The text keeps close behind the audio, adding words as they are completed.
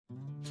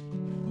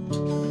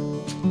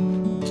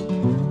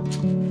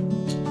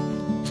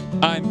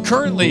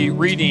currently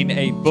reading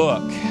a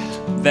book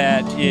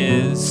that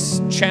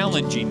is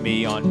challenging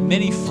me on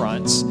many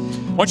fronts.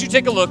 I want you to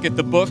take a look at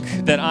the book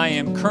that I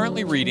am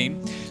currently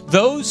reading,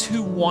 Those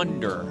Who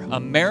Wonder,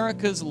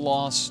 America's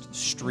Lost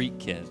Street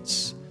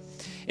Kids.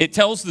 It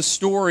tells the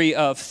story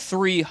of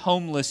three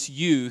homeless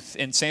youth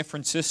in San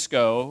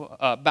Francisco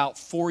about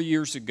 4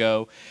 years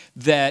ago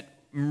that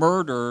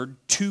murdered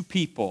two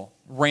people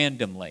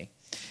randomly.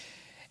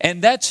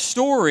 And that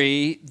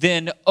story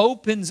then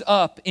opens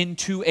up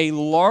into a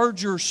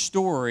larger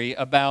story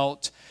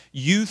about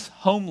youth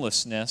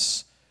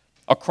homelessness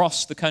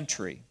across the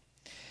country.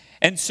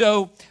 And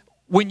so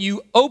when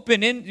you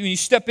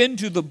step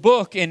into the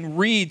book and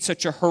read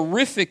such a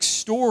horrific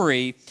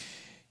story,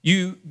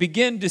 you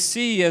begin to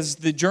see, as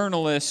the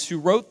journalist who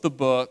wrote the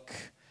book,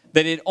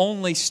 that it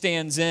only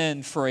stands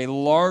in for a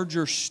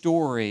larger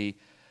story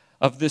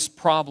of this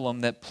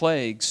problem that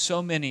plagues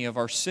so many of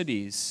our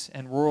cities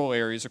and rural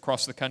areas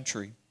across the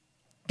country.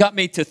 Got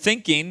me to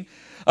thinking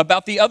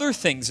about the other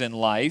things in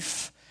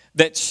life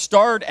that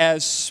start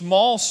as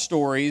small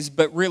stories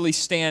but really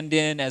stand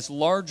in as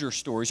larger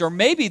stories. Or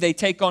maybe they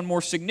take on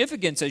more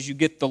significance as you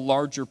get the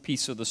larger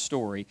piece of the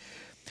story.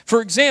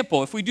 For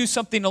example, if we do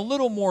something a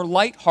little more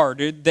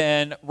lighthearted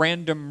than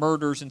random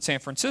murders in San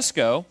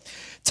Francisco,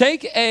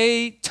 take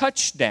a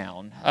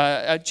touchdown,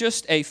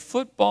 just a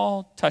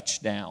football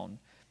touchdown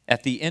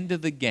at the end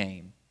of the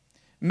game.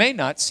 May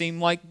not seem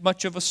like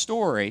much of a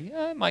story.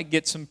 It might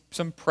get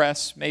some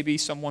press. Maybe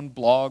someone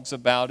blogs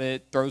about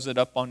it, throws it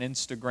up on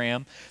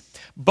Instagram.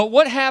 But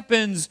what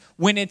happens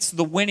when it's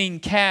the winning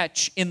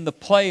catch in the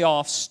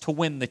playoffs to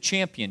win the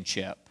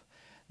championship?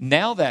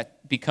 Now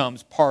that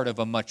becomes part of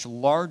a much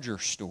larger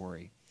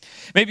story.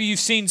 Maybe you've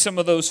seen some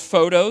of those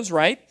photos,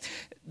 right?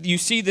 You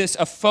see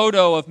a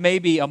photo of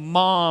maybe a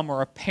mom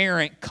or a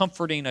parent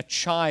comforting a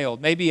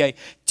child, maybe a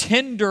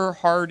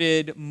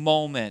tender-hearted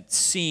moment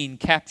seen,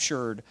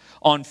 captured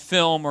on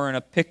film or in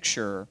a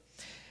picture.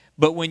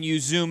 But when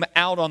you zoom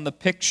out on the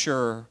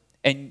picture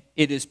and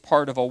it is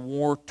part of a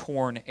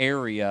war-torn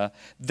area,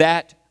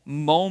 that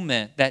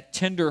moment, that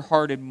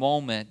tender-hearted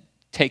moment,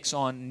 takes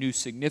on new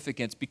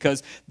significance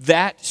because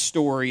that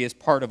story is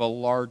part of a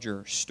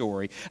larger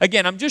story.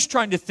 Again, I'm just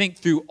trying to think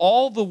through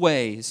all the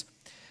ways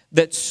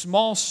that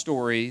small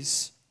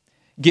stories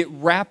get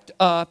wrapped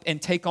up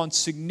and take on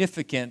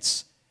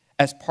significance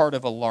as part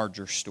of a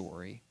larger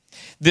story.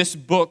 This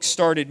book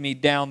started me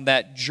down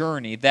that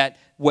journey, that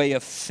way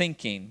of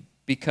thinking,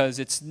 because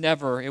it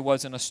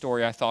wasn't a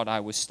story I thought I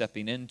was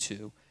stepping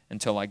into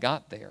until I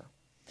got there.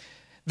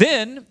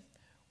 Then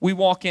we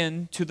walk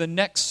into the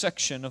next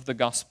section of the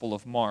Gospel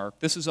of Mark.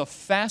 This is a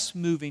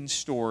fast-moving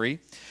story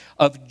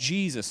of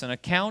Jesus, an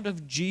account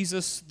of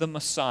Jesus the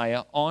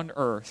Messiah on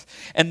earth.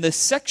 And the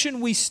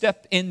section we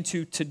step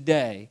into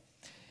today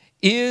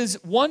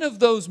is one of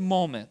those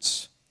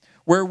moments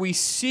where we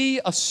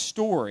see a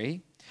story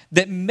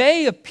that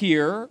may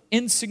appear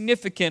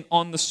insignificant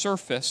on the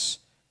surface,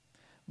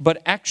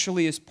 but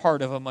actually is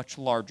part of a much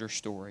larger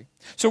story.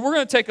 So we're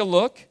going to take a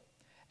look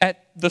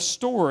at the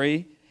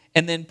story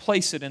and then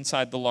place it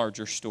inside the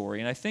larger story.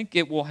 And I think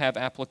it will have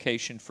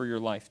application for your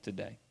life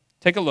today.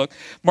 Take a look.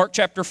 Mark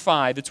chapter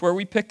 5, it's where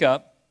we pick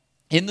up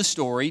in the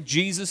story.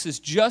 Jesus has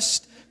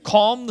just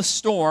calmed the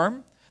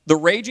storm, the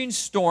raging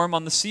storm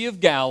on the Sea of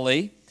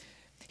Galilee.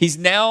 He's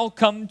now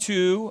come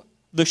to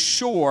the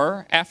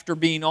shore after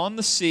being on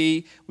the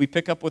sea. We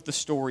pick up with the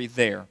story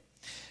there.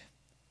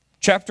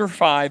 Chapter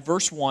 5,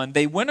 verse 1,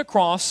 they went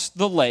across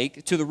the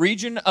lake to the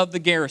region of the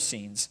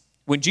Gerasenes.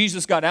 When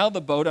Jesus got out of the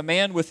boat, a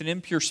man with an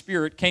impure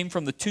spirit came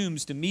from the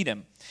tombs to meet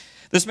him.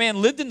 This man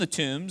lived in the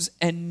tombs,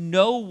 and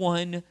no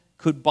one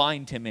could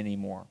bind him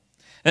anymore,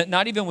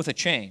 not even with a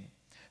chain.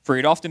 For he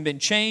had often been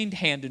chained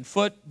hand and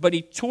foot, but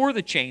he tore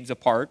the chains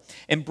apart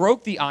and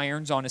broke the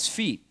irons on his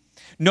feet.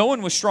 No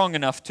one was strong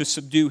enough to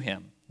subdue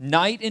him.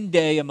 Night and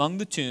day among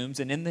the tombs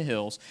and in the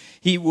hills,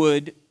 he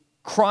would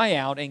cry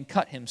out and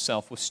cut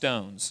himself with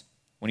stones.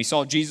 When he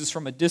saw Jesus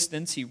from a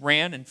distance, he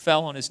ran and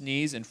fell on his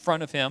knees in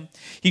front of him.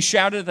 He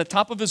shouted at the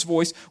top of his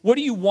voice, "What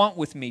do you want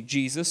with me,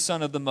 Jesus,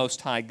 Son of the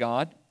Most High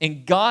God?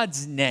 In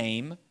God's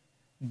name,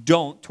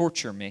 don't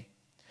torture me."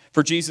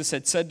 For Jesus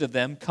had said to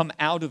them, "Come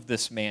out of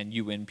this man,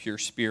 you impure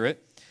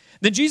spirit."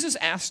 Then Jesus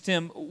asked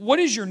him, "What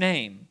is your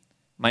name?"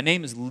 "My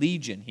name is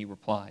Legion," he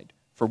replied,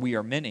 "for we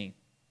are many."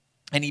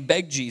 And he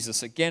begged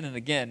Jesus again and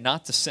again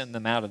not to send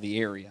them out of the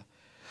area.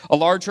 A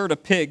large herd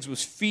of pigs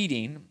was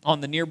feeding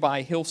on the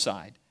nearby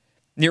hillside.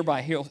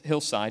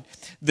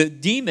 The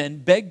demon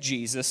begged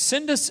Jesus,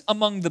 "Send us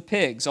among the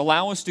pigs,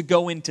 allow us to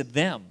go into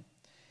them."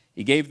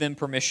 He gave them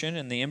permission,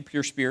 and the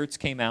impure spirits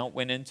came out,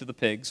 went into the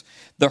pigs.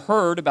 The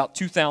herd, about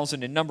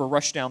 2,000 in number,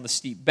 rushed down the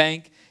steep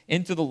bank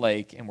into the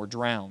lake and were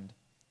drowned.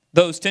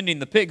 Those tending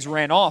the pigs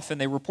ran off, and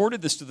they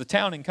reported this to the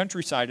town and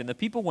countryside, and the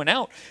people went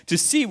out to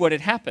see what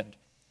had happened.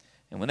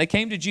 And when they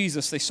came to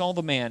Jesus, they saw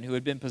the man who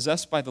had been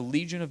possessed by the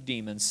legion of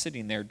demons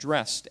sitting there,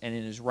 dressed and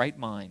in his right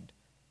mind,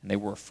 and they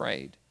were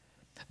afraid.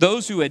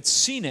 Those who had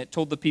seen it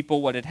told the people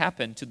what had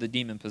happened to the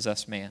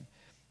demon-possessed man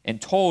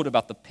and told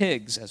about the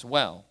pigs as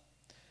well.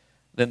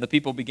 Then the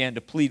people began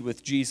to plead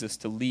with Jesus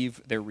to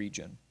leave their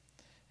region.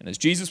 And as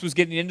Jesus was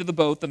getting into the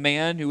boat, the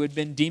man who had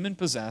been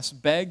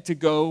demon-possessed begged to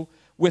go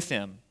with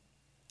him.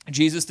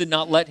 Jesus did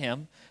not let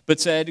him, but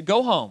said,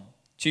 "Go home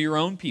to your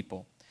own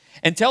people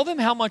and tell them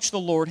how much the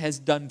Lord has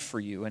done for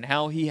you and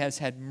how he has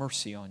had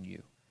mercy on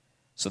you."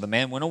 So the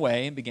man went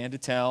away and began to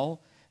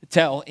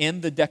tell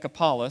in the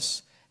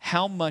Decapolis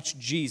how much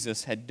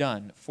Jesus had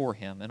done for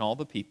him, and all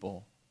the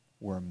people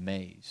were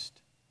amazed.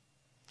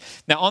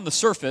 Now, on the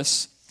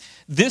surface,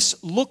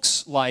 this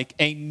looks like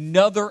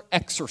another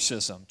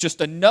exorcism,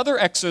 just another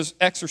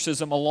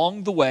exorcism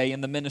along the way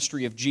in the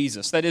ministry of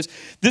Jesus. That is,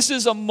 this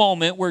is a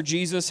moment where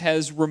Jesus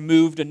has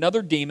removed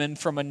another demon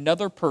from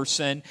another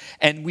person,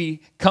 and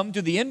we come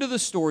to the end of the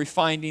story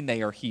finding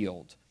they are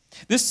healed.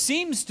 This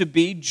seems to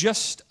be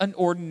just an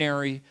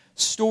ordinary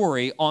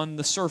story on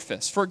the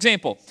surface. For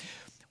example,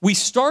 we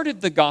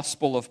started the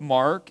Gospel of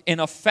Mark in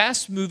a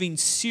fast-moving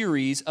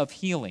series of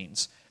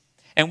healings.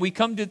 And we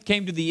came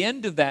to the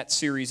end of that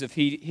series of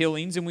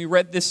healings, and we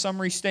read this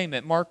summary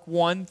statement. Mark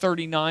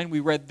 1:39,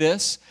 we read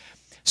this.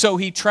 So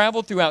he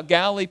traveled throughout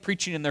Galilee,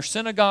 preaching in their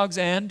synagogues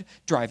and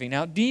driving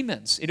out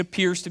demons. It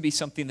appears to be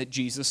something that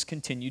Jesus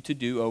continued to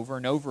do over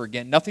and over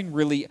again. Nothing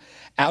really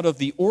out of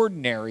the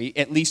ordinary,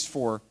 at least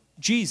for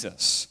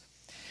Jesus.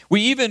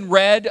 We even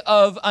read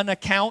of an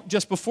account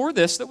just before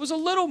this that was a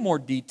little more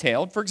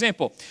detailed. For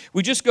example,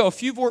 we just go a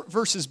few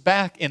verses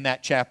back in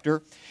that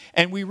chapter,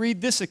 and we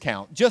read this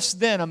account. Just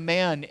then, a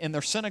man in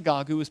their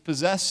synagogue who was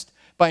possessed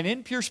by an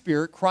impure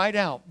spirit cried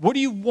out, "What do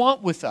you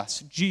want with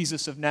us,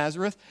 Jesus of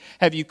Nazareth?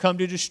 Have you come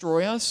to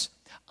destroy us?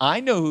 I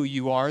know who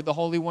you are, the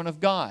Holy One of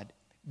God."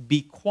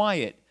 "Be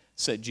quiet,"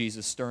 said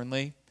Jesus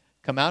sternly.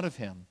 "Come out of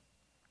him."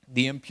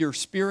 The impure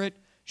spirit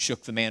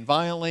shook the man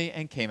violently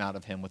and came out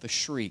of him with a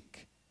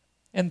shriek.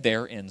 And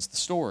there ends the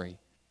story.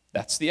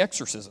 That's the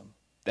exorcism.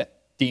 That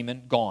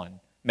demon gone,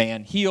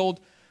 man healed.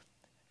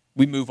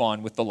 We move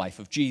on with the life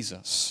of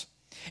Jesus.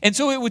 And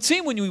so it would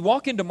seem when we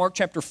walk into Mark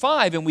chapter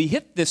 5 and we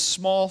hit this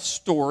small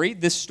story,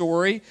 this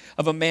story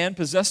of a man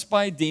possessed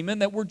by a demon,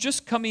 that we're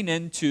just coming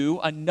into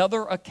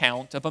another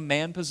account of a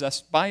man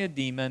possessed by a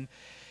demon,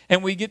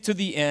 and we get to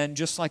the end,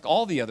 just like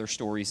all the other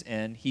stories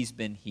end, he's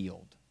been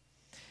healed.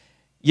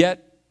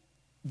 Yet,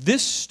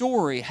 this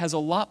story has a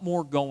lot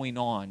more going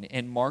on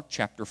in Mark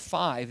chapter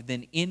 5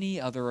 than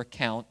any other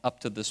account up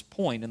to this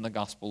point in the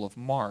Gospel of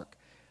Mark.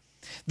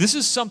 This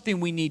is something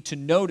we need to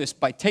notice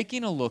by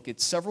taking a look at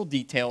several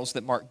details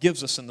that Mark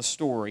gives us in the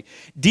story.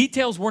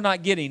 Details we're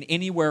not getting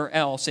anywhere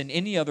else in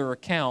any other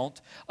account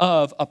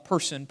of a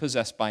person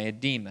possessed by a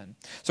demon.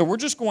 So we're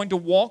just going to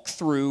walk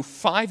through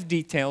 5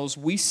 details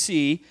we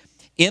see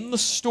in the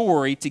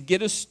story to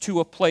get us to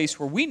a place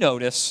where we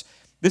notice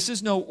this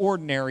is no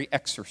ordinary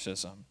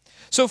exorcism.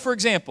 So, for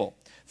example,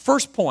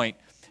 first point,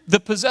 the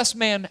possessed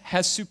man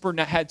had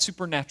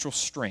supernatural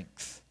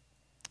strength.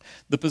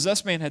 The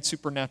possessed man had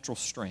supernatural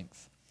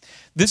strength.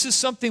 This is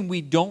something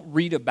we don't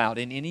read about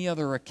in any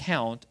other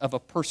account of a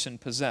person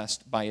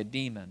possessed by a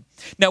demon.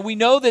 Now, we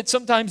know that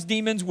sometimes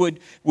demons would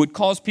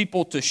cause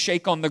people to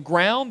shake on the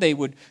ground. They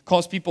would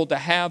cause people to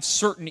have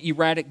certain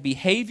erratic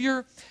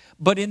behavior.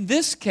 But in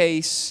this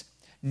case,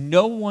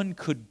 no one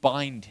could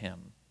bind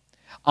him.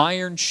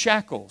 Iron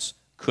shackles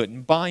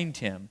couldn't bind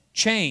him.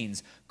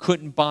 Chains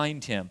couldn't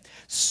bind him.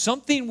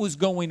 Something was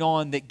going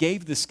on that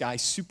gave this guy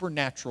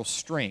supernatural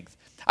strength.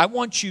 I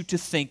want you to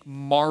think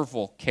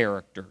Marvel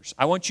characters.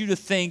 I want you to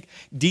think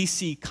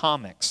DC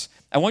Comics.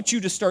 I want you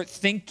to start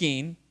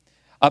thinking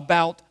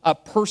about a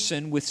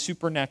person with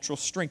supernatural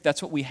strength.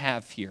 That's what we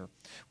have here.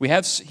 We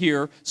have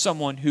here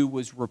someone who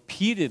was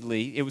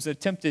it was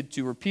attempted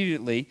to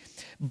repeatedly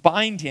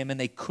bind him, and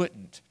they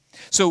couldn't.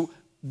 So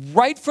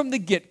right from the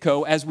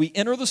get-go, as we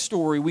enter the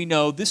story, we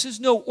know this is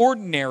no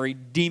ordinary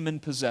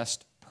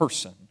demon-possessed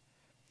person.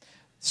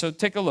 So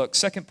take a look.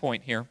 Second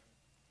point here.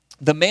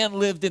 The man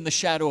lived in the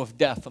shadow of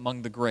death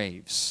among the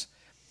graves.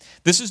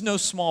 This is no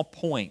small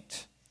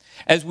point.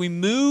 As we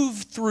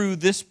move through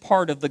this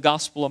part of the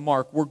Gospel of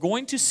Mark, we're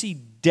going to see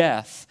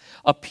death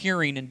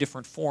appearing in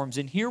different forms.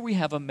 And here we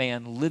have a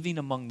man living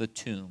among the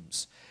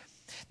tombs.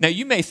 Now,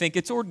 you may think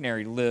it's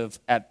ordinary to live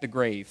at the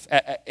grave,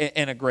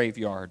 in a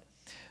graveyard.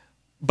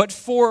 But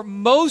for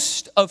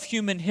most of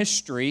human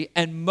history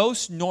and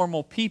most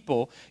normal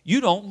people, you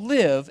don't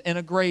live in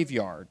a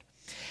graveyard.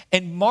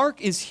 And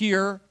Mark is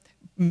here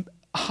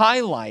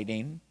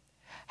highlighting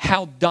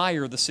how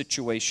dire the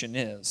situation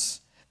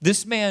is.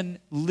 This man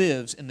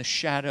lives in the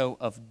shadow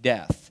of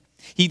death.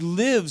 He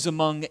lives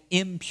among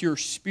impure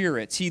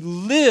spirits. He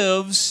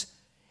lives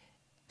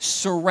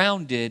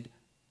surrounded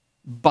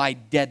by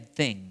dead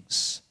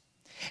things.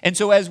 And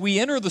so as we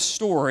enter the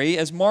story,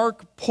 as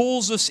Mark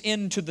pulls us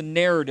into the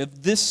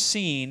narrative, this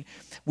scene,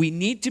 we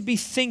need to be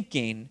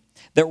thinking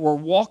that we're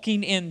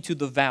walking into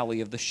the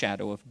valley of the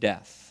shadow of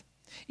death.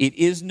 It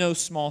is no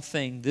small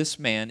thing. This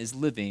man is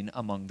living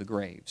among the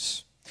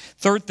graves.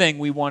 Third thing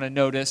we want to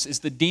notice is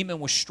the demon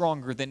was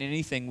stronger than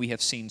anything we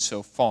have seen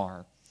so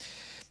far.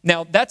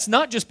 Now, that's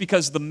not just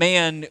because the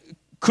man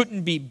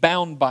couldn't be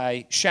bound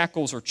by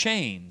shackles or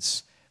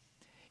chains.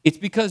 It's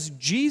because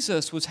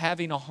Jesus was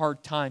having a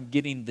hard time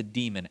getting the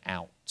demon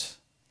out.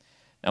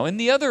 Now, in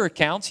the other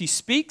accounts, he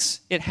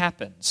speaks, it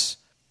happens.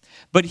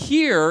 But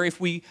here, if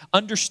we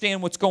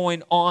understand what's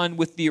going on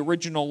with the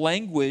original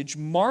language,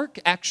 Mark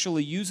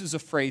actually uses a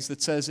phrase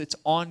that says it's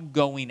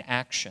ongoing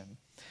action.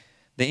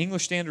 The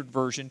English Standard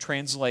Version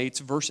translates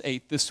verse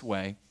 8 this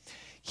way: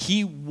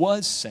 he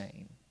was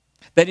saying.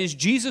 That is,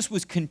 Jesus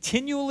was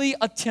continually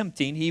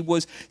attempting, he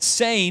was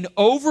saying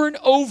over and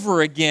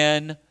over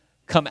again,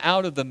 "Come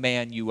out of the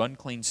man, you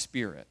unclean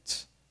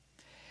spirit."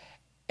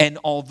 And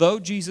although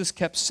Jesus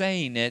kept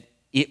saying it,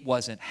 it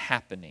wasn't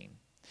happening.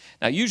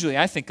 Now, usually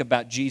I think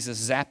about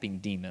Jesus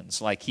zapping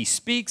demons. Like he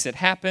speaks, it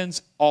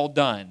happens, all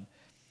done,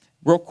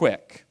 real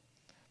quick.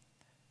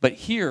 But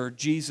here,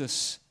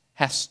 Jesus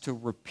has to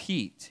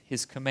repeat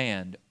his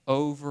command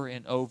over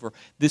and over.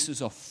 This is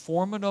a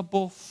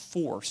formidable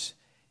force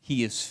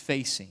he is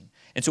facing.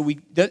 And so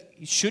that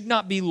should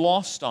not be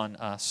lost on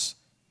us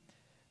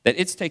that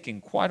it's taken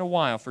quite a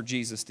while for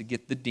Jesus to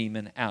get the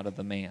demon out of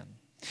the man.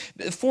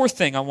 The fourth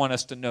thing I want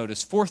us to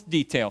notice, fourth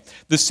detail,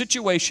 the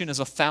situation is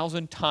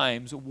 1,000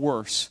 times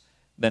worse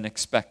than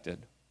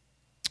expected.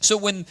 So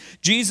when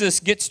Jesus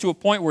gets to a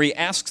point where he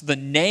asks the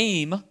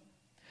name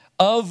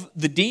of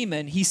the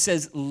demon, he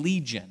says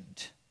legion.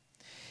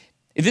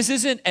 This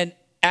isn't an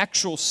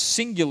actual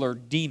singular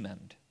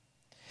demon.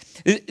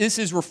 This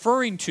is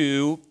referring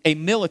to a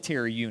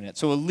military unit.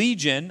 So a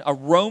legion, a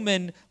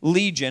Roman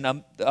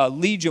legion, a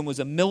legion was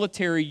a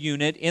military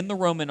unit in the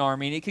Roman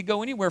army, and it could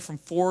go anywhere from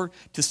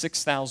 4,000 to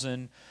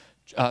 6,000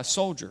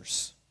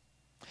 soldiers.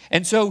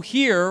 And so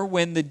here,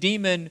 when the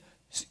demon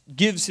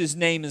gives his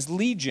name as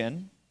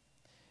legion,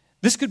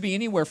 this could be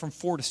anywhere from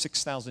 4,000 to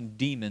 6,000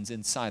 demons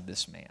inside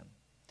this man.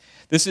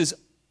 This is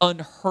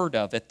unheard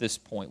of at this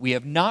point. We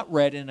have not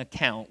read an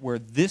account where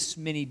this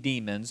many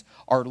demons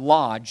are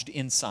lodged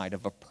inside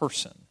of a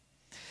person.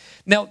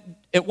 Now,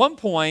 at one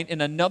point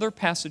in another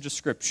passage of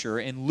Scripture,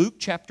 in Luke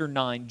chapter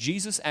 9,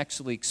 Jesus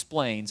actually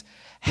explains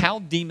how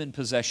demon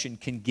possession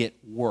can get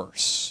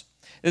worse.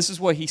 This is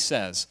what he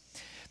says.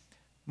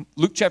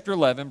 Luke chapter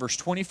 11, verse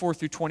 24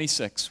 through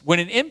 26. When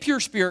an impure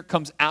spirit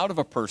comes out of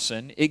a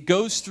person, it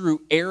goes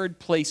through arid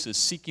places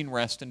seeking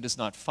rest and does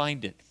not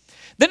find it.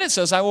 Then it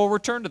says, "I will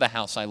return to the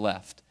house I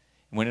left."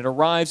 And when it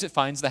arrives, it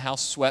finds the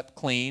house swept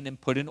clean and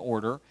put in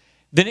order.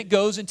 Then it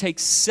goes and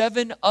takes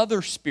 7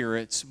 other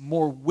spirits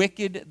more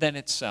wicked than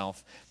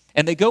itself.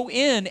 And they go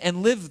in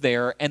and live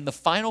there, and the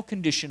final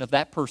condition of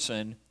that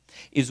person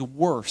is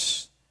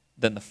worse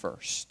than the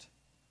first.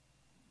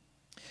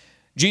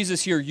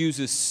 Jesus here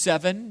uses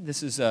 7.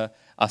 This is a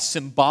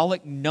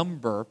symbolic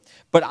number.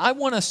 But I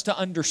want us to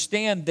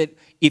understand that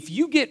if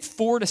you get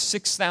 4,000 to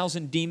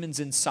 6,000 demons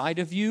inside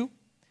of you,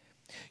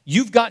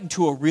 you've gotten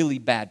to a really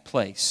bad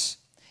place.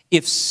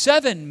 If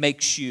 7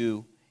 takes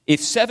you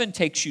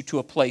to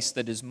a place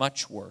that is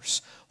much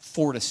worse,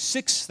 4,000 to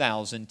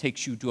 6,000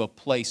 takes you to a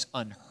place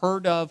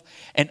unheard of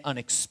and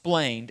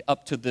unexplained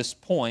up to this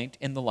point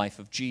in the life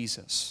of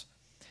Jesus.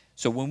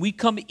 So when we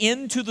come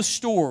into the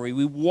story,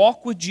 we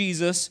walk with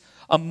Jesus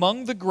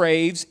among the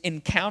graves,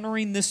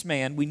 encountering this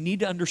man, we need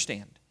to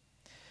understand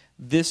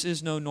this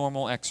is no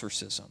normal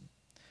exorcism.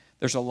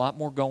 There's a lot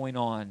more going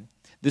on.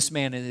 This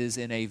man is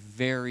in a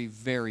very,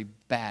 very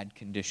bad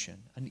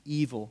condition, an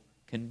evil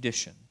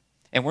condition.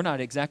 And we're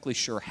not exactly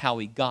sure how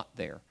he got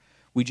there.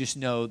 We just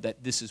know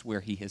that this is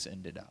where he has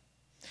ended up.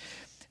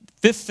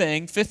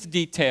 Fifth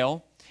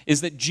detail,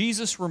 is that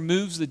Jesus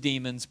removes the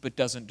demons but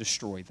doesn't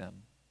destroy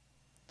them.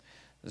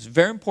 This is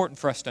very important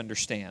for us to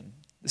understand.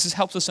 This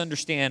helps us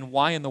understand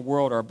why in the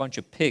world are a bunch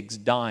of pigs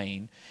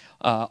dying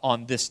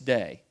on this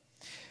day.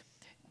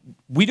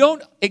 We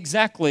don't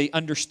exactly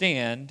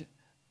understand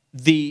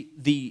the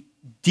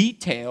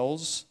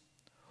details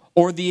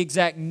or the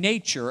exact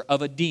nature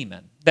of a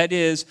demon. That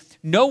is,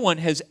 no one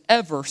has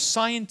ever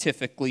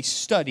scientifically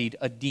studied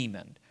a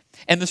demon.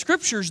 And the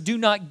Scriptures do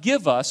not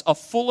give us a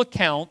full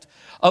account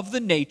of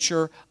the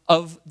nature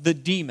of the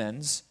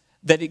demons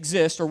that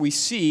exist or we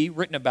see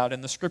written about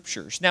in the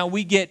Scriptures. Now,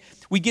 we get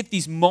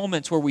these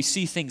moments where we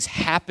see things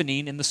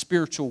happening in the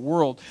spiritual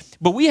world,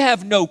 but we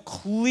have no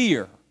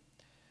clear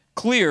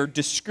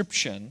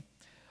description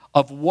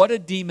of what a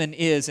demon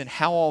is and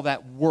how all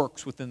that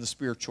works within the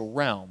spiritual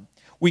realm.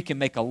 We can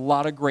make a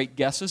lot of great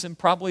guesses and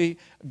probably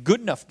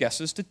good enough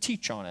guesses to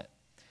teach on it.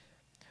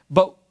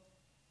 But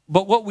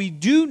what we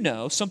do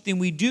know, something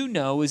we do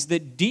know, is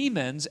that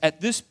demons at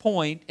this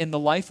point in the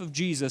life of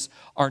Jesus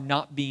are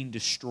not being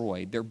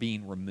destroyed. They're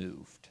being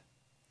removed.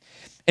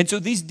 And so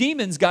these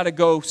demons got to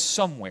go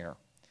somewhere.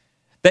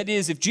 That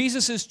is, if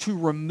Jesus is to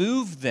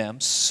remove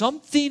them,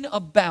 something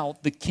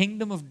about the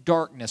kingdom of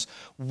darkness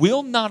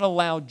will not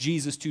allow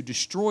Jesus to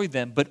destroy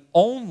them, but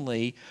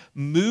only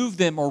move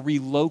them or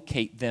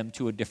relocate them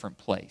to a different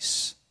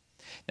place.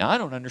 Now, I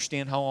don't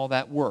understand how all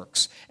that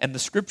works, and the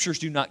Scriptures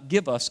do not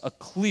give us a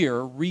clear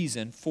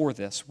reason for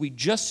this. We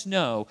just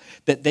know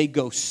that they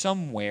go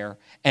somewhere,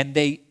 and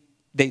they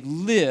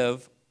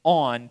live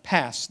on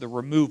past the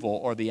removal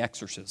or the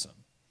exorcism.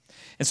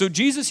 And so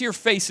Jesus here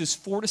faces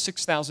 4,000 to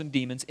 6,000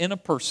 demons in a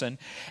person,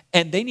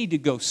 and they need to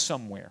go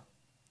somewhere.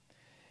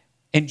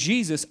 And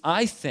Jesus,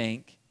 I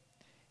think,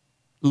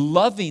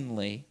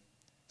 lovingly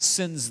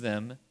sends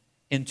them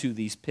into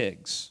these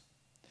pigs.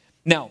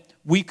 Now,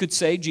 we could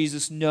say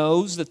Jesus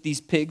knows that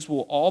these pigs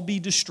will all be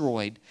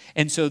destroyed,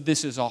 and so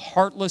this is a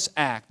heartless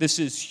act. This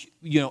is,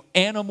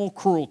 animal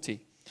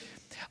cruelty.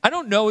 I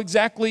don't know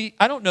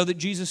that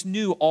Jesus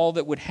knew all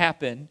that would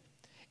happen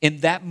in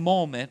that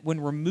moment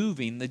when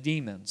removing the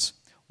demons.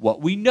 What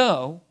we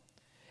know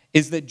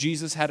is that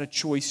Jesus had a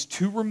choice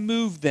to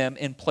remove them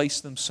and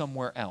place them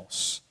somewhere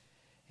else.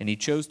 And he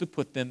chose to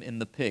put them in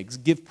the pigs,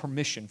 give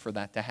permission for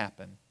that to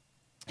happen.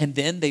 And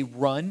then they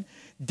run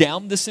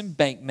down this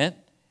embankment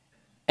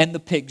and the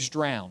pigs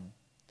drown.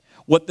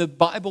 What the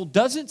Bible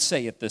doesn't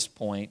say at this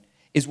point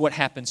is what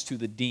happens to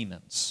the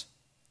demons.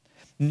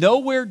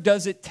 Nowhere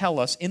does it tell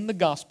us in the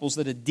Gospels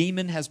that a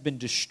demon has been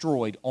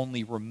destroyed,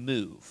 only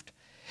removed.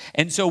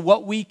 And so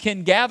what we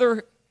can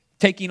gather,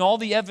 taking all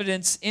the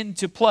evidence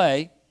into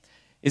play,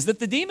 is that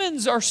the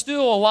demons are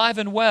still alive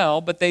and well,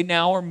 but they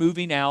now are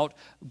moving out,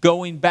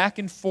 going back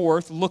and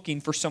forth, looking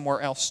for somewhere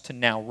else to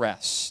now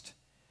rest.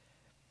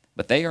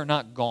 But they are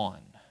not gone.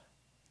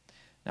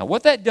 Now,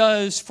 what that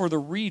does for the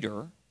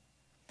reader,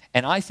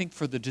 and I think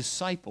for the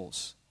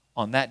disciples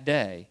on that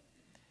day,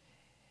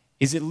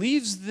 is it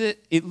leaves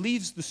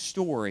the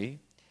story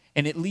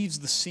and it leaves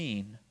the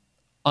scene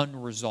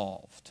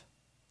unresolved.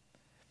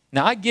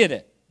 Now, I get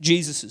it.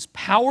 Jesus is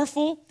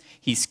powerful.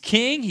 He's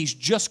king. He's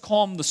just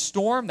calmed the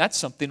storm. That's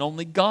something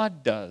only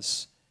God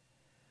does.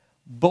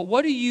 But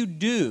what do you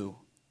do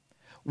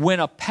when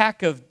a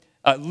pack of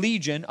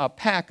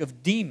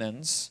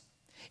demons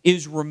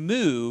is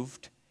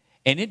removed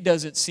and it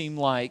doesn't seem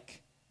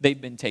like they've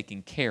been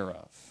taken care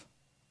of?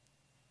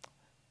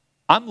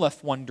 I'm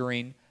left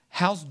wondering,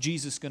 how's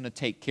Jesus going to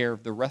take care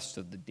of the rest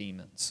of the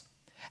demons?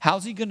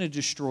 How's he going to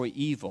destroy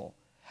evil?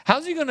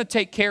 How's he going to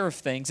take care of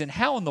things? And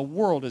how in the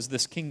world is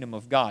this kingdom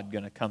of God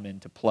going to come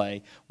into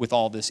play with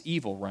all this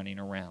evil running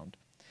around?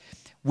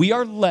 We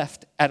are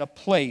left at a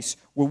place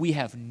where we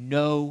have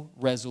no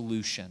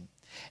resolution.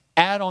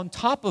 Add on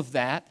top of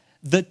that,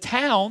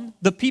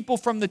 the people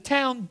from the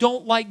town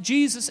don't like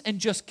Jesus and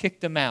just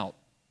kicked him out.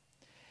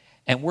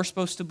 And we're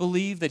supposed to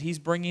believe that he's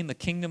bringing the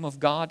kingdom of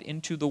God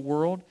into the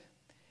world.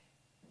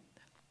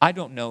 I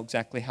don't know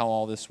exactly how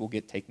all this will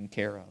get taken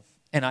care of.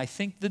 And I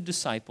think the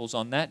disciples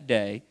on that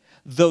day,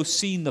 though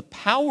seeing the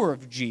power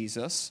of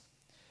Jesus,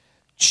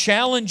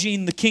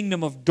 challenging the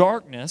kingdom of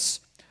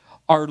darkness,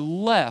 are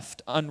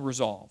left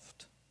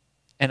unresolved.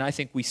 And I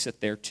think we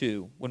sit there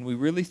too when we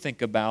really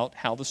think about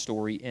how the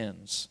story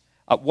ends.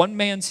 One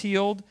man's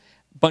healed,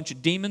 a bunch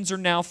of demons are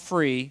now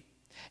free,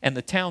 and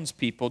the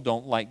townspeople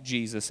don't like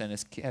Jesus and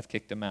have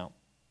kicked him out.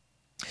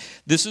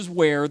 This is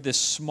where this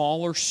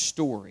smaller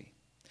story,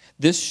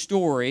 this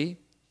story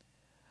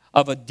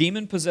of a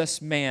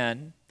demon-possessed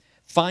man,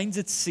 finds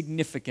its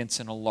significance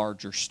in a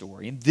larger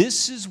story. And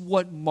this is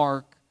what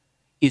Mark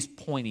is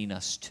pointing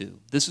us to.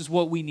 This is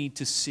what we need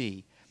to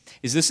see.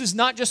 This is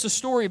not just a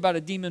story about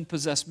a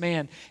demon-possessed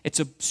man.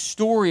 It's a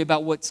story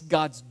about what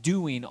God's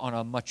doing on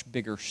a much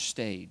bigger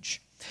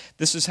stage.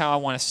 This is how I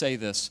want to say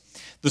this.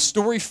 The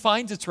story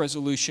finds its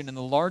resolution in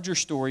the larger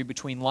story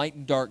between light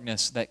and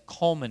darkness that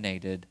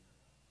culminated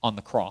on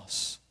the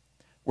cross,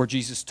 where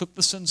Jesus took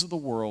the sins of the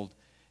world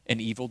and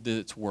evil did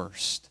its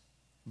worst.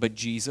 But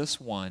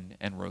Jesus won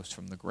and rose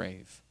from the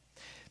grave.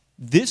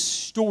 This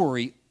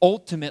story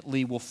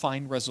ultimately will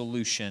find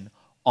resolution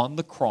on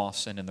the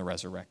cross and in the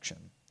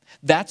resurrection.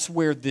 That's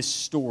where this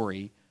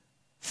story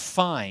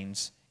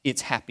finds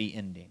its happy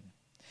ending.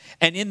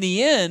 And in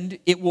the end,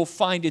 it will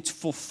find its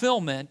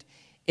fulfillment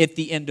at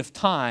the end of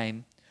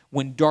time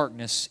when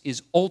darkness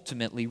is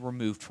ultimately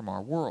removed from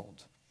our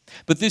world.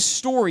 But this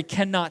story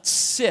cannot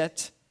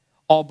sit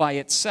all by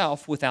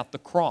itself without the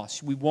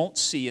cross. We won't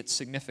see its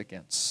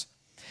significance.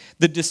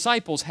 The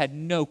disciples had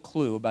no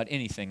clue about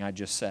anything I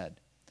just said.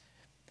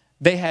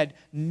 They had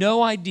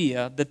no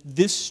idea that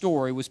this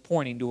story was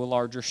pointing to a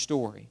larger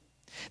story.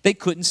 They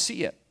couldn't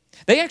see it.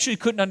 They actually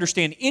couldn't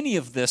understand any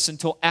of this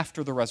until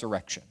after the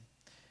resurrection.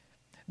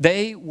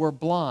 They were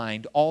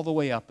blind all the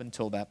way up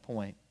until that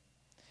point.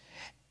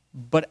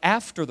 But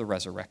after the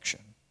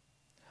resurrection,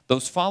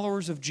 those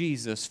followers of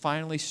Jesus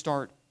finally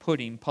start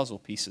putting puzzle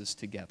pieces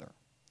together.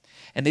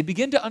 And they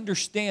begin to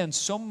understand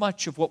so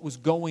much of what was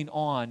going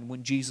on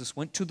when Jesus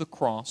went to the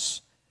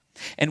cross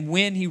and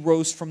when he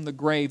rose from the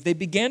grave. They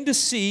began to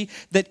see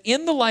that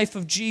in the life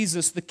of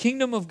Jesus, the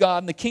kingdom of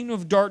God and the kingdom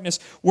of darkness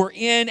were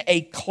in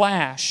a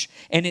clash,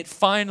 and it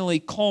finally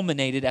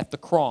culminated at the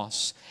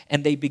cross.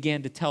 And they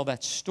began to tell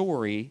that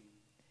story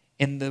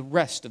in the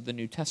rest of the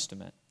New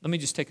Testament. Let me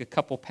just take a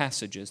couple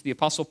passages. The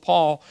Apostle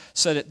Paul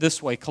said it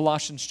this way,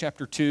 Colossians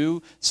chapter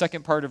 2,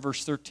 second part of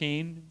verse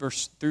 13,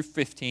 verse through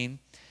 15.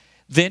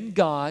 Then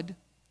God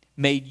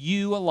made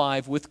you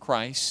alive with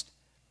Christ,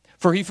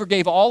 for he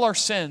forgave all our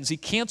sins. He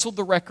canceled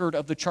the record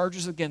of the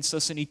charges against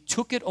us, and he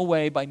took it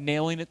away by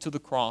nailing it to the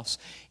cross.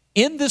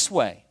 In this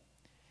way,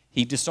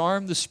 He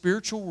disarmed the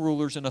spiritual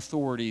rulers and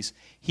authorities.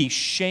 He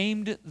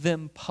shamed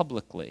them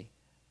publicly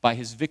by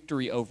his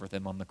victory over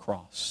them on the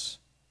cross.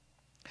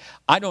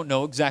 I don't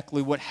know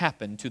exactly what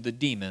happened to the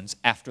demons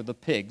after the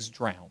pigs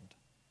drowned,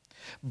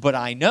 but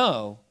I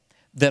know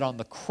that on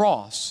the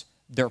cross,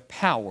 their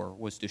power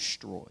was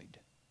destroyed.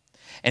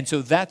 And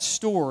so that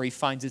story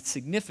finds its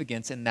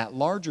significance in that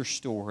larger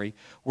story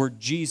where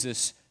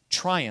Jesus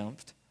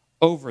triumphed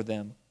over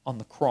them on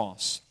the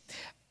cross.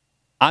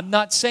 I'm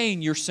not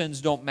saying your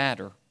sins don't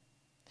matter,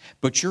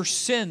 but your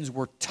sins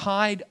were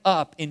tied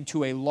up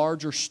into a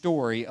larger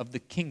story of the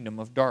kingdom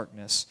of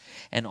darkness.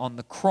 And on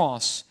the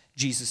cross,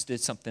 Jesus did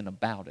something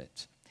about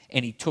it.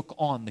 And he took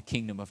on the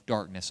kingdom of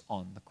darkness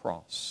on the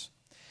cross.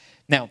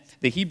 Now,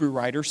 the Hebrew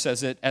writer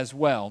says it as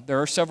well.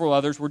 There are several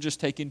others. We're just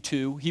taking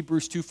two.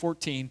 Hebrews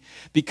 2:14.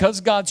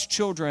 Because God's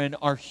children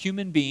are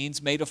human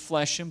beings made of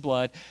flesh and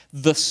blood,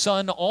 the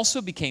Son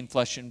also became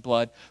flesh and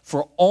blood.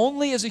 For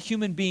only as a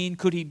human being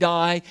could he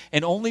die,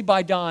 and only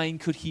by dying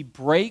could he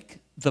break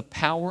the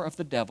power of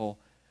the devil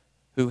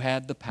who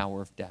had the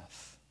power of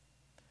death.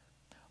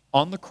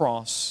 On the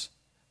cross,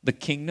 the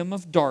kingdom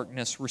of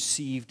darkness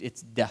received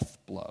its death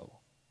blow.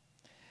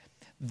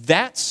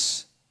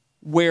 That's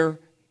where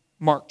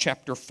Mark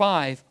chapter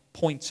 5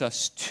 points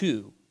us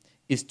to,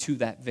 is to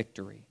that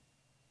victory.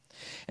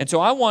 And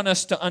so I want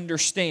us to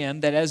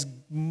understand that as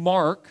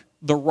Mark,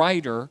 the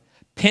writer,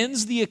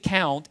 pens the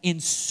account in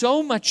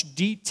so much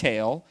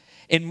detail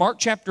in Mark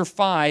chapter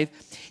 5,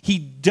 he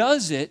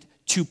does it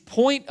to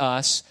point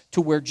us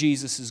to where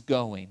Jesus is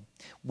going.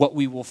 What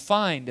we will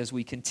find as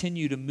we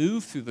continue to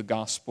move through the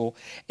gospel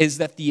is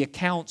that the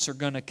accounts are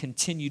going to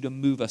continue to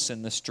move us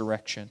in this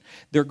direction.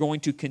 They're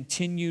going to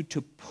continue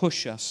to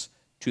push us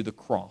to the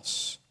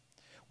cross,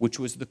 which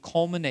was the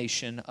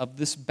culmination of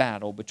this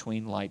battle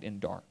between light and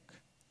dark.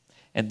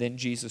 And then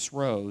Jesus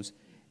rose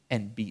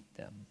and beat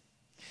them.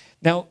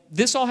 Now,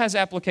 this all has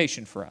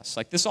application for us.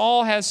 Like, this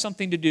all has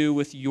something to do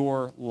with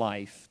your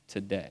life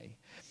today.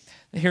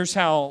 Here's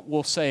how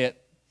we'll say it.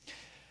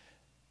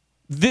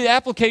 The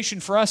application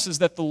for us is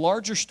that the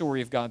larger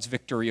story of God's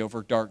victory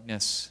over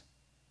darkness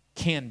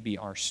can be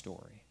our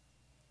story.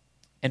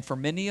 And for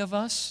many of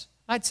us,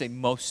 I'd say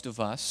most of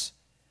us,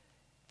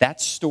 that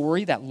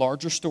story, that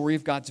larger story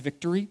of God's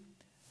victory,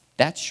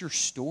 that's your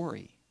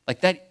story.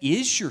 Like, that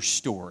is your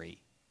story.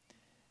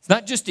 It's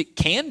not just it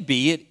can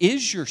be, it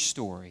is your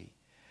story.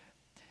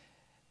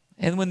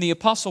 And when the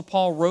Apostle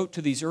Paul wrote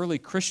to these early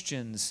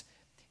Christians,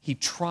 he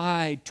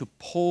tried to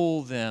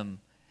pull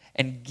them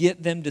and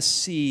get them to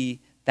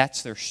see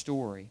that's their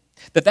story.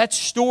 That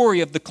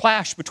story of the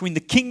clash between the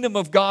kingdom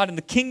of God and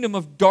the kingdom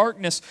of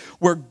darkness,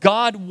 where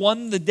God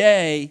won the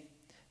day,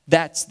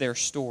 that's their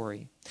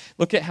story.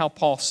 Look at how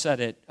Paul said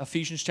it.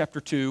 Ephesians chapter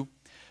 2,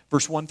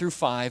 verse 1 through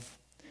 5.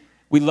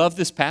 We love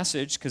this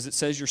passage because it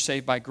says you're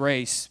saved by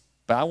grace,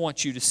 but I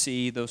want you to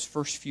see those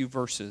first few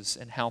verses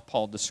and how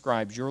Paul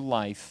describes your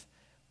life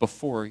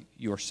before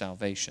your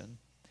salvation.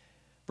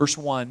 Verse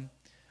 1,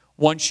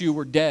 once you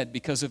were dead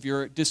because of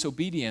your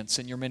disobedience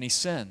and your many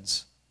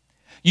sins.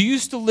 You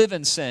used to live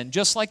in sin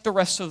just like the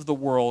rest of the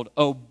world,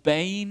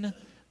 obeying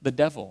the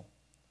devil,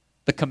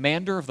 the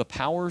commander of the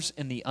powers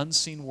in the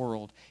unseen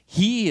world.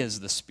 He is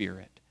the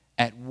Spirit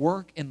at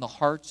work in the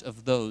hearts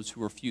of those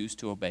who refuse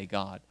to obey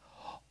God.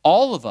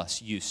 All of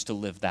us used to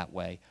live that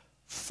way,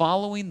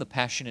 following the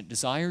passionate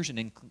desires and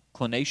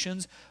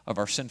inclinations of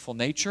our sinful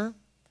nature.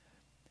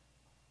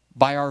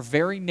 By our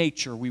very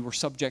nature, we were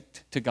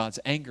subject to God's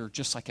anger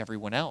just like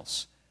everyone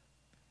else.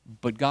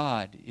 But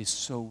God is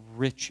so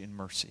rich in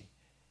mercy.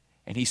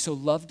 And He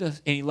loved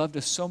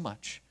us so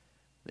much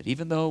that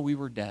even though we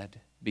were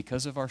dead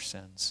because of our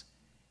sins,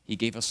 He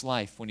gave us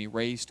life when He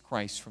raised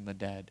Christ from the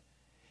dead.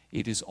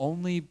 It is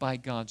only by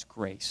God's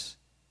grace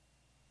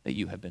that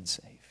you have been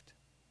saved.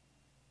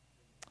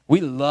 We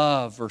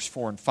love verse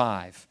 4 and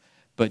 5,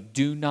 but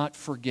do not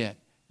forget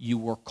you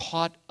were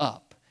caught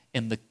up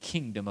in the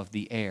kingdom of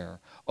the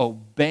air,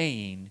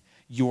 obeying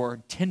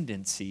your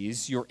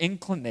tendencies, your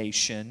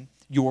inclination,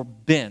 your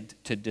bent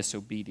to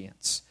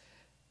disobedience.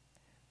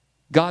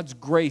 God's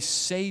grace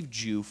saved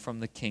you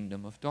from the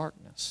kingdom of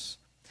darkness.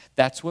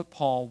 That's what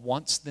Paul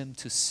wants them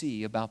to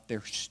see about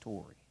their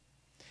story.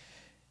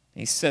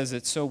 He says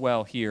it so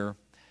well here.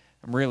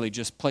 I'm really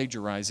just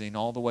plagiarizing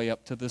all the way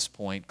up to this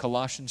point.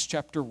 Colossians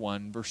chapter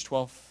 1, verse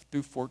 12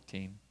 through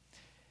 14.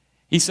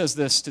 He says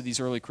this to these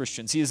early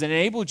Christians. He has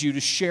enabled you to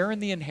share in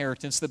the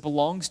inheritance that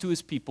belongs to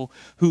His people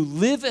who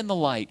live in the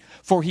light.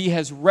 For He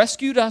has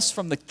rescued us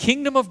from the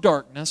kingdom of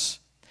darkness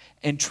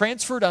and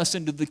transferred us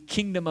into the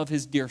kingdom of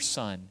His dear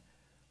Son,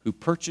 who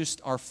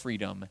purchased our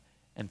freedom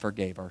and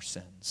forgave our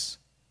sins.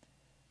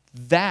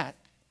 That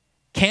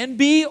can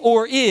be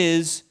or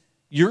is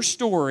your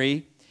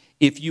story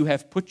if you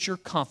have put your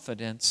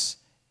confidence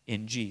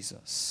in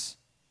Jesus.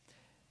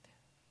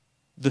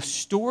 The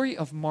story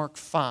of Mark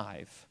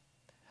 5,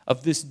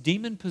 of this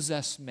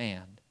demon-possessed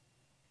man,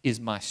 is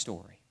my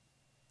story.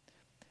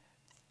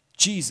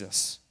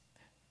 Jesus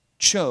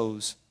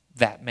chose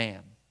that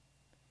man.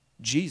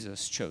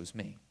 Jesus chose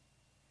me.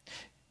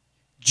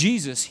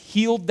 Jesus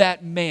healed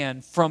that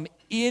man from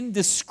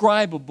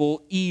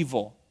indescribable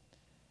evil.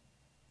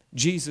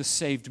 Jesus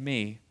saved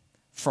me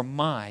from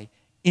my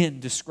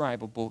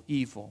indescribable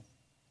evil.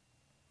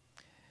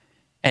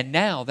 And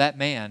now that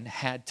man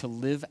had to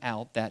live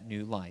out that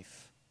new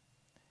life.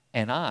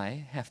 And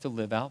I have to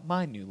live out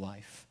my new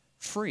life,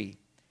 free,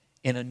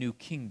 in a new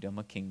kingdom,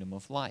 a kingdom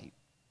of light.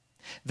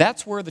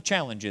 That's where the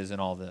challenge is in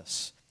all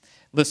this.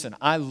 Listen,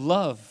 I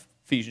love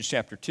Ephesians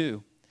chapter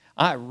 2.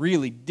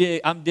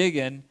 I'm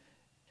digging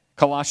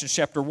Colossians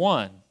chapter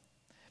 1.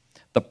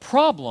 The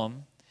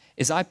problem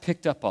is I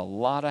picked up a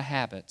lot of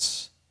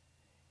habits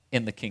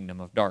in the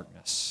kingdom of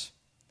darkness.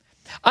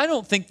 I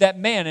don't think that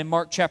man in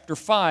Mark chapter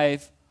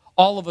 5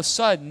 all of a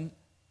sudden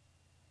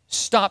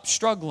stopped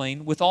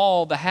struggling with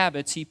all the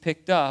habits he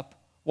picked up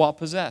while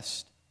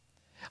possessed.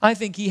 I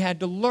think he had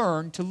to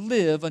learn to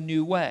live a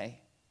new way,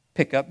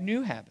 pick up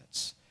new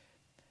habits.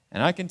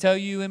 And I can tell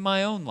you in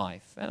my own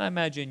life, and I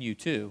imagine you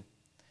too,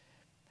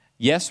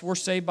 yes, we're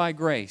saved by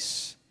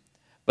grace,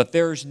 but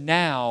there's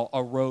now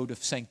a road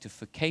of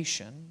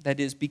sanctification that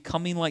is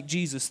becoming like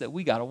Jesus that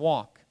we got to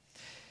walk.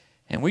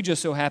 And we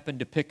just so happen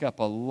to pick up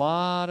a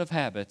lot of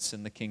habits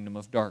in the kingdom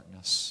of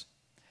darkness.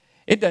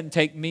 It doesn't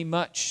take me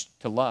much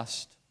to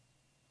lust.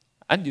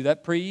 I can do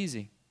that pretty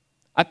easy.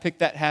 I picked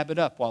that habit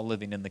up while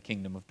living in the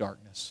kingdom of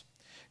darkness.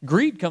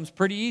 Greed comes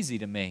pretty easy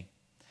to me.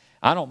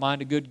 I don't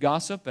mind a good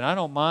gossip, and I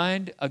don't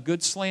mind a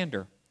good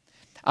slander.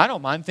 I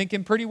don't mind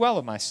thinking pretty well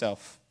of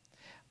myself.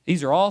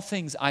 These are all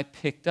things I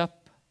picked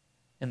up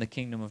in the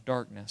kingdom of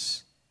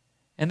darkness,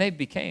 and they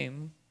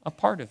became a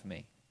part of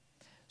me.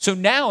 So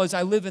now as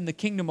I live in the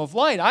kingdom of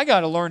light, I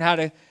got to learn how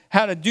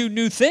to do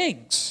new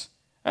things.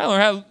 I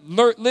learn how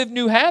to live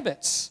new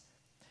habits.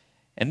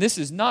 And this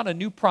is not a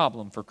new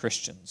problem for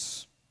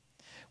Christians.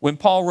 When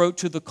Paul wrote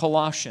to the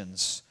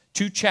Colossians,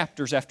 2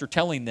 chapters after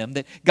telling them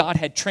that God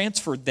had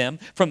transferred them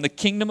from the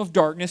kingdom of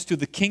darkness to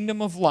the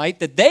kingdom of light,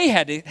 that they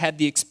had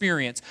the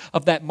experience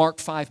of that Mark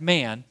 5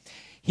 man,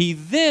 he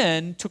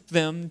then took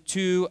them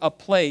to a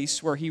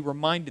place where he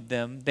reminded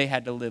them they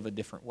had to live a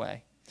different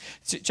way.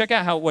 So check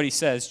out what he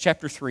says,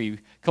 chapter 3,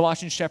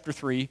 Colossians chapter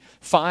 3,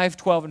 5,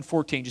 12, and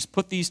 14. Just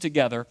put these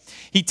together.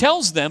 He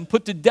tells them,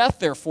 put to death,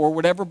 therefore,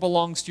 whatever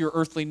belongs to your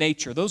earthly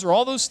nature. Those are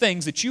all those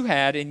things that you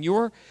had in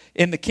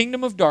the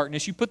kingdom of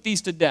darkness. You put these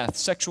to death: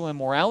 sexual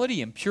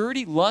immorality,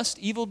 impurity, lust,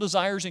 evil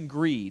desires, and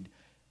greed,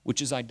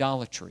 which is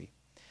idolatry.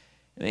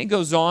 And then he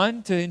goes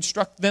on to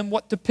instruct them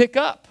what to pick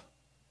up.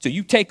 So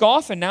you take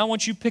off, and now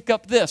once you pick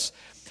up this,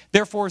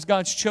 therefore, as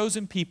God's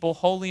chosen people,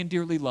 holy and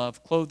dearly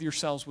loved, clothe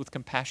yourselves with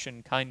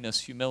compassion, kindness,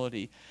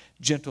 humility,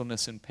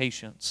 gentleness, and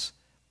patience.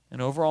 And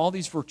over all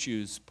these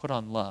virtues, put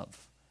on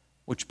love,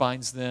 which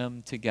binds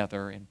them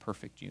together in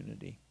perfect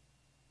unity.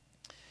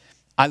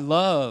 I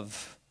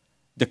love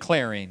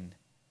declaring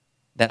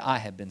that I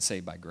have been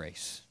saved by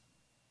grace.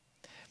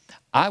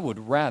 I would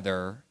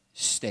rather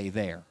stay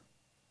there.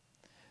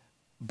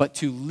 But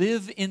to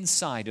live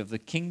inside of the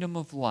kingdom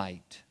of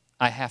light,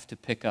 I have to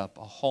pick up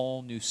a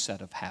whole new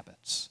set of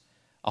habits,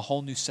 a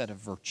whole new set of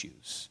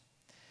virtues.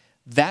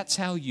 That's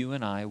how you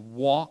and I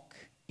walk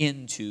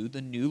into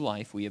the new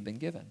life we have been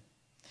given.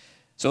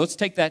 So let's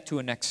take that to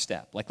a next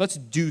step. Let's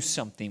do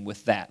something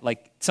with that,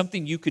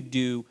 something you could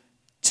do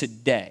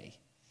today.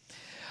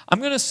 I'm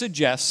going to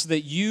suggest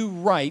that you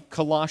write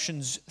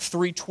Colossians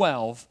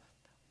 3:12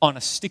 on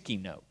a sticky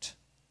note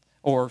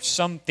or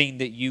something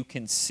that you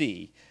can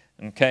see.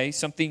 Okay,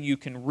 something you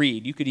can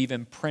read. You could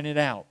even print it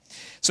out.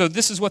 So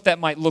this is what that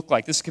might look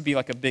like. This could be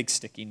like a big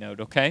sticky note,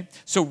 okay?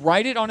 So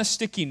write it on a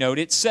sticky note.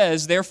 It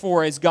says,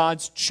 therefore, as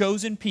God's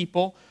chosen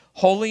people,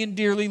 holy and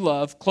dearly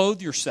loved,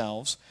 clothe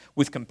yourselves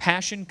with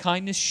compassion,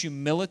 kindness,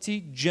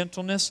 humility,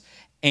 gentleness,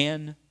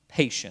 and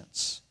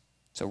patience.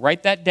 So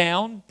write that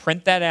down,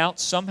 print that out,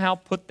 somehow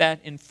put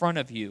that in front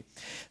of you.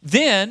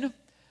 Then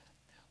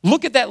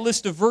look at that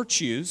list of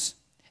virtues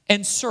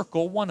and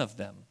circle one of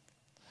them.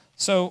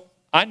 So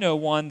I know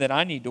one that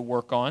I need to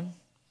work on.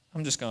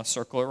 I'm just going to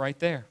circle it right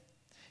there.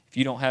 If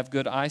you don't have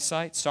good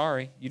eyesight,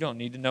 sorry, you don't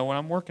need to know what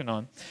I'm working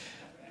on.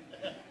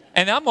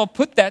 And I'm going to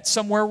put that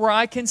somewhere where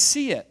I can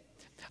see it.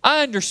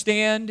 I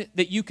understand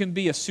that you can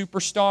be a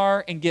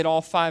superstar and get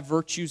all 5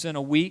 virtues in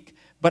a week,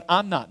 but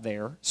I'm not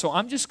there, so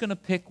I'm just going to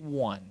pick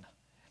one.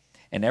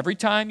 And every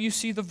time you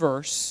see the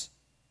verse,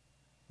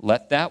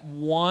 let that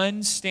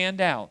one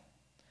stand out.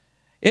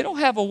 It'll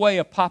have a way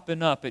of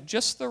popping up at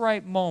just the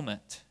right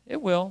moment.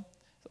 It will.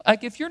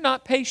 Like if you're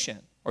not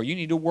patient or you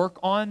need to work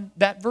on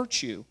that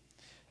virtue,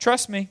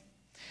 trust me,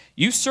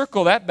 you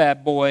circle that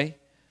bad boy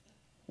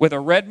with a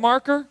red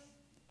marker,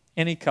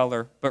 any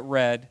color but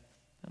red.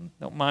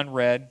 Don't mind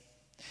red.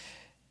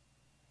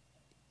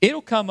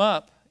 It'll come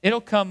up.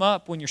 It'll come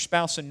up when your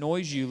spouse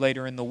annoys you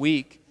later in the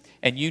week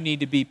and you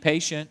need to be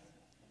patient.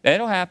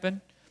 That'll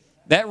happen.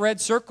 That red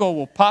circle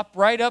will pop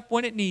right up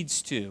when it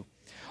needs to.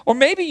 Or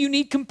maybe you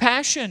need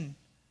compassion.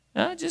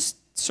 Just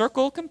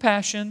circle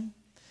compassion.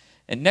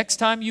 And next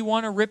time you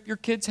want to rip your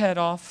kid's head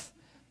off,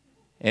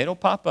 it'll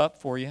pop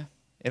up for you.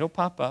 It'll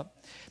pop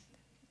up.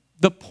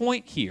 The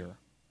point here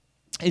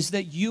is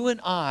that you and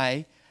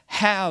I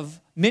have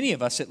many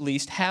of us at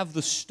least, have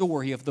the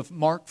story of the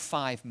Mark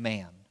 5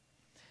 man.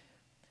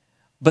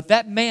 But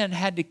that man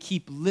had to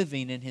keep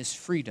living in his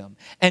freedom.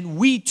 And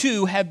we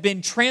too have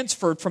been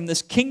transferred from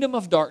this kingdom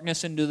of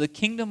darkness into the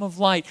kingdom of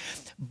light.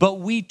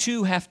 But we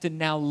too have to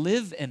now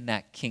live in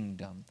that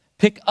kingdom.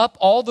 Pick up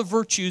all the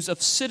virtues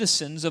of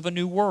citizens of a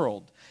new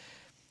world.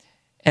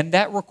 And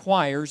that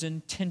requires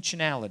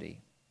intentionality.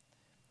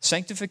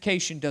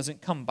 Sanctification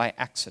doesn't come by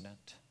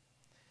accident.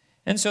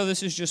 And so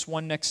this is just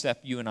one next step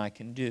you and I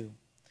can do.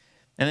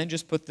 And then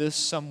just put this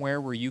somewhere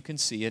where you can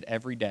see it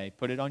every day.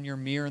 Put it on your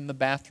mirror in the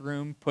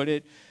bathroom. Put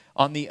it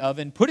on the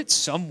oven. Put it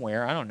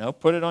somewhere. I don't know.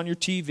 Put it on your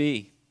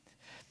TV.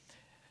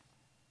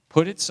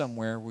 Put it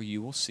somewhere where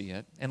you will see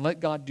it. And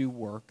let God do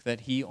work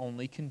that He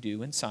only can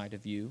do inside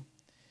of you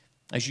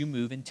as you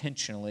move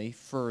intentionally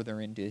further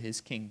into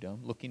His kingdom,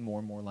 looking more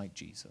and more like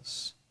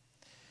Jesus.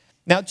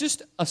 Now,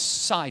 just a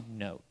side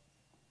note.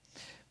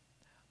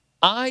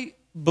 I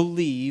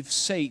believe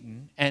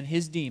Satan and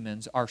his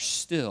demons are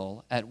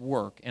still at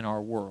work in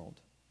our world.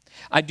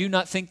 I do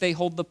not think they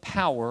hold the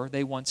power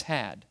they once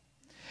had.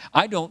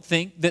 I don't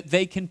think that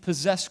they can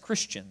possess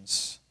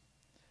Christians.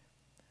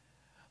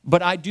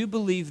 But I do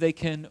believe they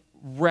can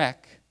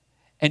wreck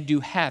and do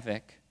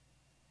havoc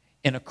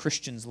in a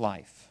Christian's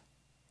life.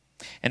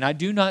 And I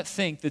do not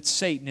think that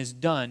Satan is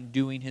done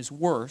doing his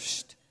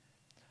worst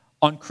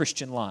on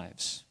Christian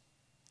lives.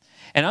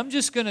 And I'm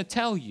just going to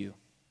tell you,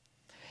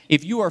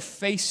 if you are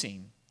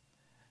facing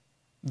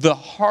the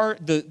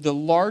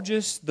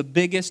largest, the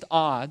biggest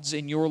odds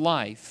in your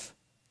life,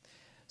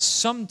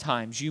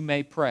 sometimes you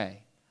may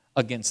pray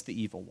against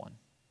the evil one.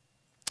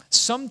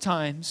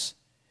 Sometimes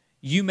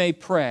you may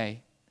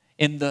pray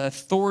in the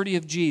authority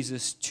of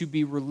Jesus to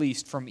be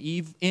released from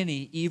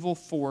any evil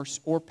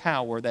force or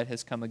power that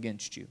has come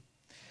against you.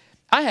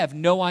 I have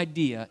no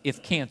idea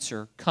if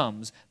cancer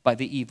comes by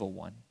the evil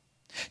one.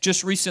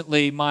 Just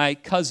recently, my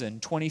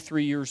cousin,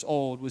 23 years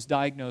old, was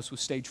diagnosed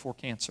with stage 4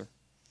 cancer.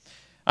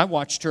 I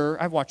watched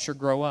her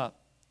grow up.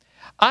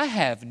 I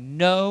have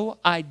no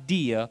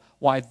idea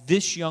why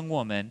this young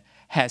woman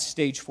has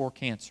stage 4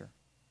 cancer.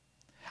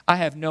 I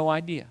have no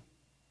idea.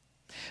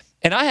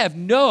 And I have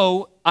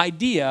no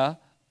idea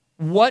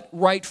what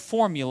right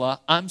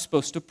formula I'm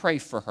supposed to pray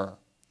for her.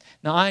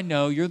 Now, I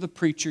know you're the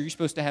preacher. You're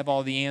supposed to have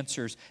all the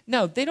answers.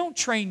 No, they don't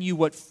train you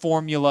what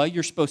formula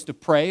you're supposed to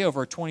pray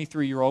over a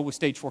 23-year-old with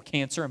stage 4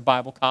 cancer in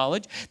Bible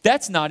college.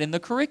 That's not in the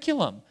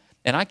curriculum,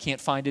 and I can't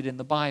find it in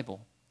the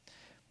Bible.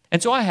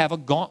 And so I have a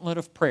gauntlet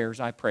of prayers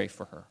I pray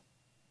for her.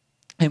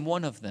 And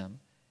one of them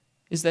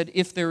is that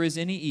if there is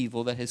any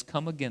evil that has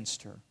come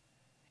against her,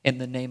 in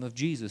the name of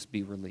Jesus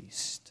be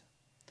released.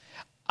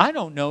 I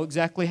don't know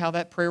exactly how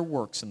that prayer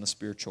works in the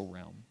spiritual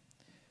realm,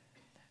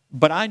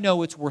 but I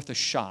know it's worth a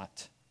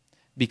shot,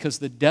 because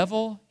the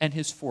devil and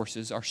his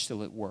forces are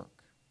still at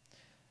work.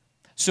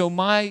 So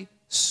my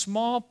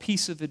small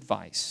piece of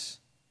advice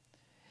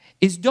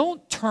is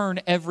don't turn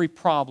every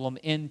problem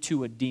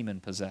into a demon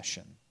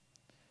possession,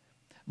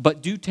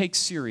 but do take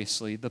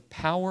seriously the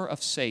power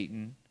of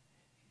Satan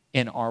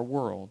in our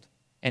world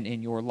and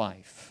in your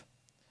life.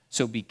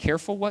 So be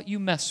careful what you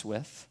mess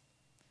with,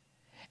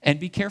 and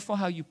be careful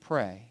how you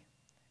pray.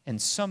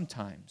 And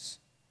sometimes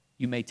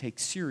you may take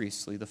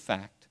seriously the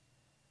fact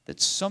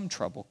that some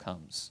trouble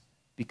comes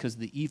because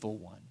the evil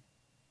one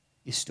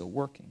is still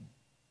working.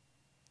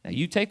 Now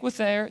you take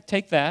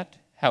that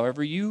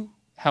however you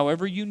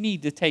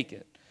need to take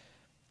it.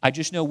 I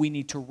just know we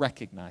need to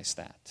recognize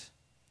that.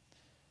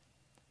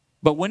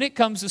 But when it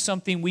comes to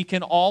something we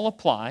can all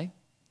apply,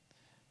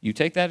 you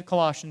take that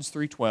Colossians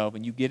 3:12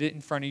 and you get it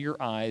in front of your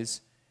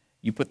eyes,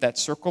 you put that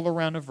circle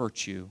around a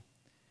virtue,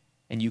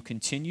 and you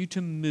continue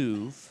to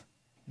move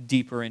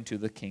deeper into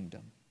the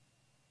kingdom.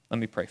 Let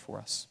me pray for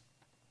us.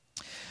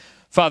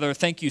 Father,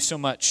 thank you so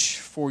much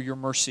for your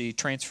mercy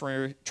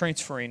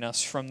transferring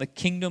us from the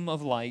kingdom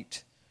of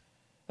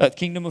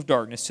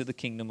darkness to the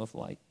kingdom of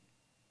light.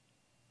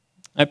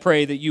 I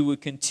pray that you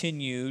would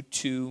continue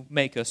to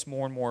make us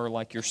more and more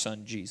like your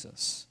Son,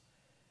 Jesus.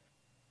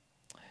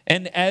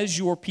 And as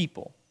your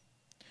people,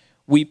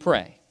 we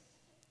pray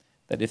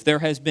that if there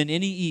has been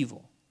any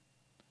evil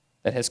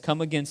that has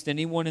come against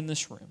anyone in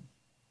this room,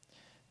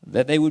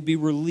 that they would be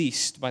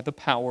released by the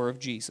power of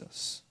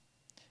Jesus.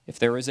 If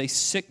there is a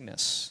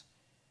sickness,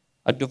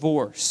 a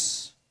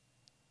divorce,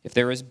 if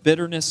there is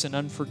bitterness and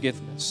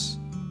unforgiveness,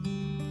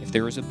 if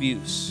there is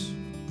abuse,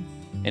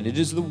 and it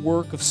is the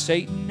work of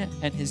Satan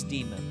and his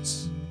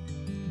demons,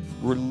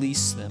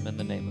 release them in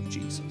the name of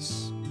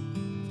Jesus.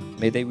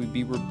 May they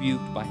be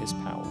rebuked by his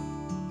power.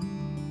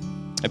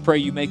 I pray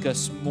you make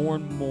us more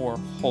and more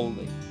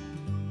holy,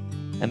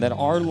 and that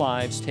our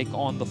lives take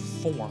on the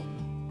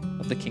form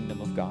of the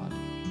kingdom of God,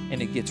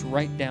 and it gets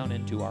right down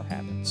into our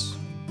habits,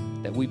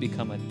 that we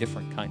become a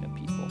different kind of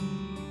people.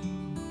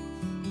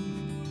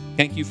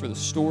 Thank you for the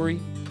story.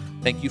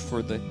 Thank you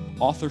for the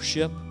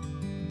authorship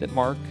that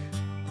Mark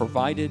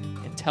provided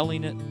in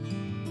telling it,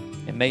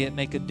 and may it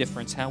make a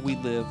difference how we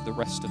live the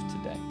rest of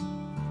today.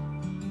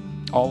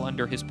 All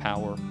under his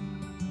power,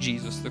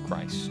 Jesus the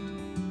Christ.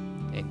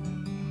 Amen.